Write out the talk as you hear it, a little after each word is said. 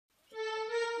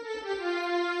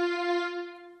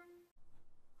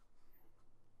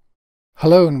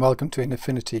Hello and welcome to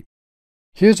Affinity.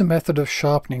 Here's a method of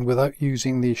sharpening without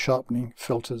using the sharpening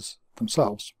filters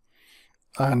themselves,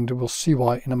 and we'll see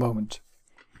why in a moment.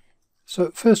 So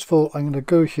first of all, I'm going to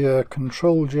go here,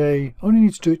 Control J. Only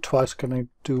need to do it twice. I'm going to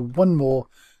do one more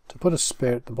to put a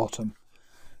spare at the bottom,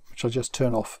 which I'll just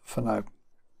turn off for now.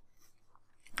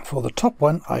 For the top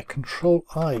one, I Control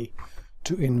I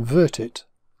to invert it,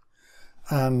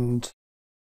 and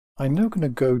I'm now going to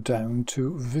go down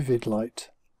to Vivid Light.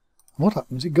 What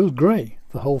happens? It goes grey.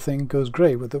 The whole thing goes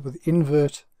grey with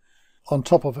invert on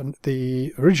top of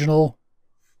the original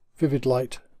Vivid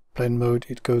Light blend mode.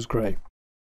 It goes grey.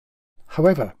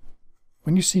 However,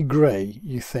 when you see grey,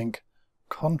 you think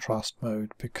contrast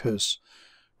mode, because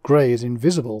grey is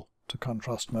invisible to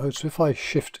contrast mode. So if I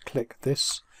shift click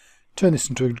this, turn this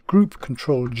into a group,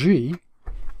 Control G,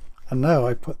 and now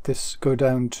I put this, go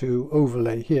down to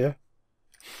overlay here,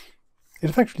 it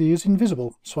effectively is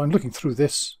invisible. So I'm looking through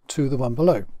this to the one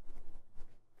below.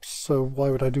 So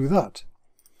why would I do that?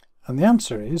 And the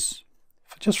answer is,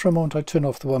 just for a moment I turn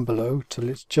off the one below till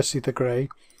it's just see the grey.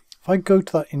 If I go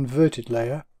to that inverted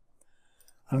layer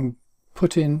and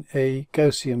put in a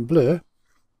Gaussian blur,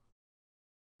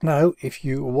 now if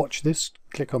you watch this,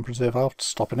 click on Preserve Alt,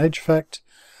 stop an edge effect.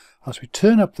 As we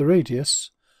turn up the radius,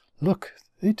 look,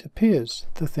 it appears,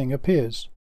 the thing appears.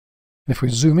 If we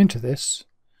zoom into this,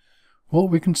 what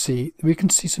we can see a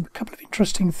couple of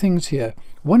interesting things here.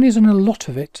 One is, in a lot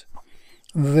of it,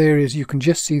 you can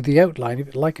just see the outline of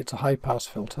it like it's a high pass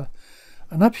filter.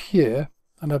 And up here,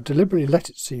 and I've deliberately let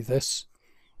it see this,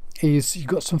 is you've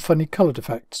got some funny coloured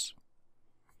effects.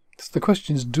 So the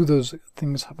question is, do those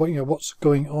things, what's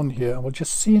going on here? And we'll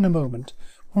just see in a moment.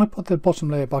 When I put the bottom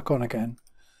layer back on again,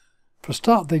 for a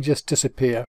start they just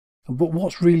disappear. But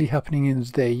what's really happening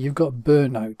is there, you've got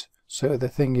burnout. So the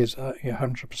thing is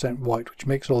 100% white, which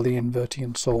makes all the inverting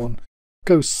and so on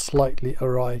go slightly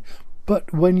awry.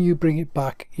 But when you bring it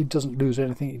back, it doesn't lose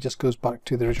anything. It just goes back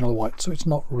to the original white. So it's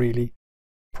not really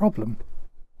a problem.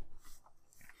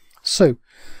 So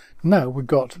now we've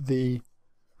got the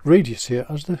radius here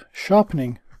as the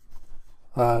sharpening.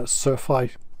 So if I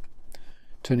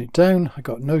turn it down, I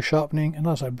got no sharpening. And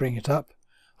as I bring it up,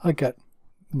 I get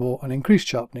an increased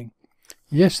sharpening.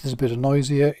 Yes, there's a bit of noise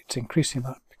here. It's increasing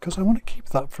that, because I want to keep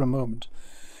that for a moment.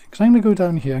 Because I'm going to go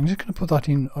down here, I'm just going to put that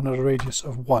in on a radius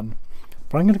of 1.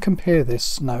 But I'm going to compare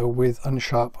this now with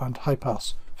Unsharp and high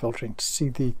pass filtering to see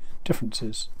the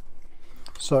differences.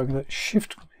 So I'm going to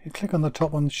click on the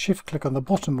top one, shift click on the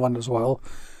bottom one as well,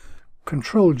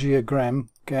 Control Geogram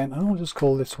again, and I'll just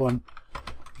call this one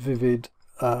Vivid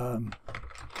Overlay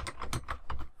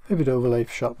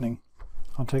for Sharpening.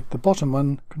 I'll take the bottom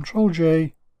one, Control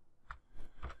J,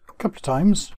 a couple of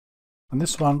times. And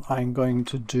this one I'm going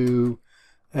to do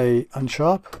a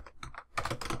Unsharp,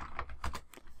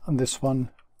 and this one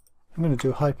I'm going to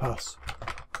do high pass.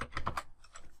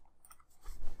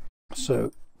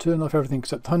 So turn off everything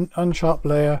except the Unsharp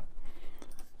layer,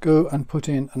 go and put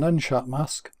in an Unsharp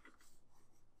mask.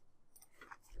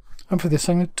 And for this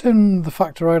I'm going to turn the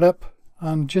factor right up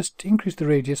and just increase the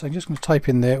radius. I'm just going to type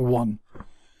in there 1.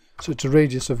 So it's a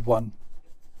radius of 1.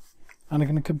 And I'm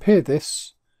going to compare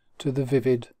this to the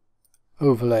Vivid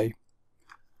Overlay.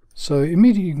 So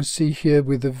immediately you can see here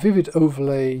with the Vivid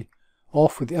Overlay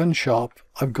off with the Unsharp,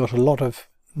 I've got a lot of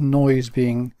noise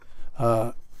being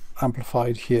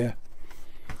amplified here.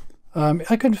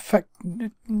 I can in fact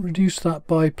reduce that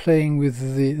by playing with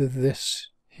this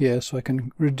here, so I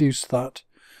can reduce that,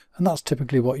 and that's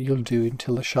typically what you'll do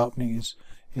until the sharpening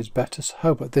is better. So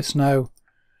how about this now?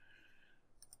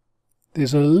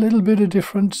 There's a little bit of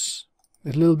difference.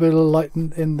 There's a little bit of light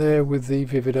in there with the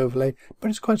Vivid Overlay,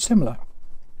 but it's quite similar.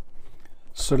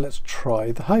 So let's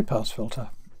try the high pass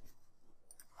filter.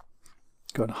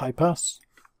 Go to high pass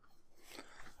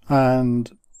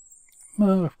and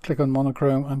click on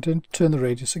monochrome and turn the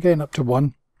radius again up to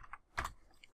 1.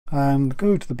 And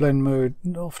go to the blend mode,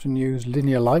 often use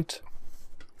linear light.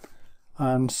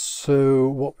 And so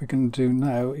what we can do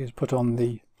now is put on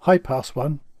the high pass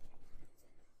one,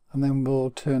 and then we'll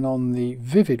turn on the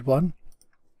vivid one.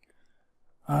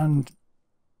 And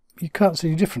you can't see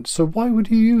any difference. So why would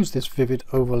you use this Vivid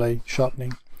Overlay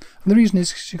sharpening? And the reason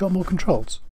is because you've got more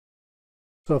controls.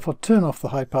 So if I turn off the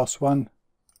high pass one,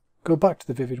 go back to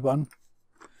the vivid one,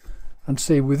 and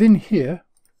say within here,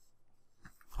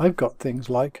 I've got things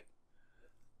like,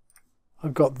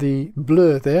 I've got the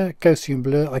blur there, Gaussian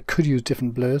blur. I could use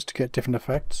different blurs to get different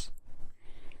effects.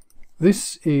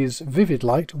 This is vivid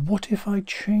light. What if I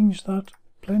change that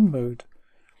blend mode?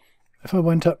 If I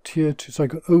went up here to, so I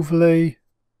got overlay,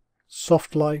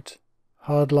 soft light,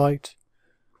 hard light,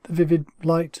 the vivid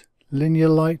light, linear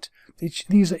light.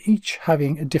 these are each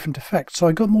having a different effect, so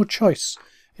I got more choice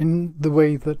in the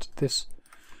way that this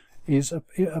is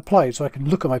applied. So I can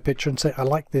look at my picture and say I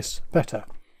like this better.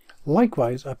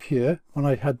 Likewise up here, when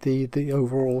I had the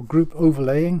overall group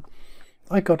overlaying,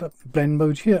 I got a blend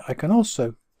mode here. I can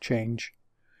also change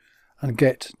and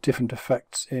get different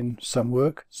effects in some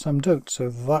work, some don't. So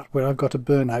that where I've got a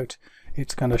burnout,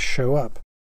 it's going to show up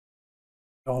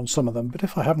on some of them. But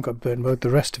if I haven't got burn mode, the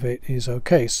rest of it is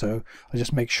okay. So I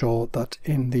just make sure that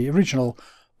in the original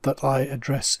that I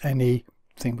address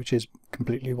anything which is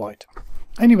completely white.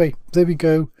 Anyway, there we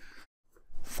go.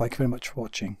 Thank you very much for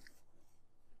watching.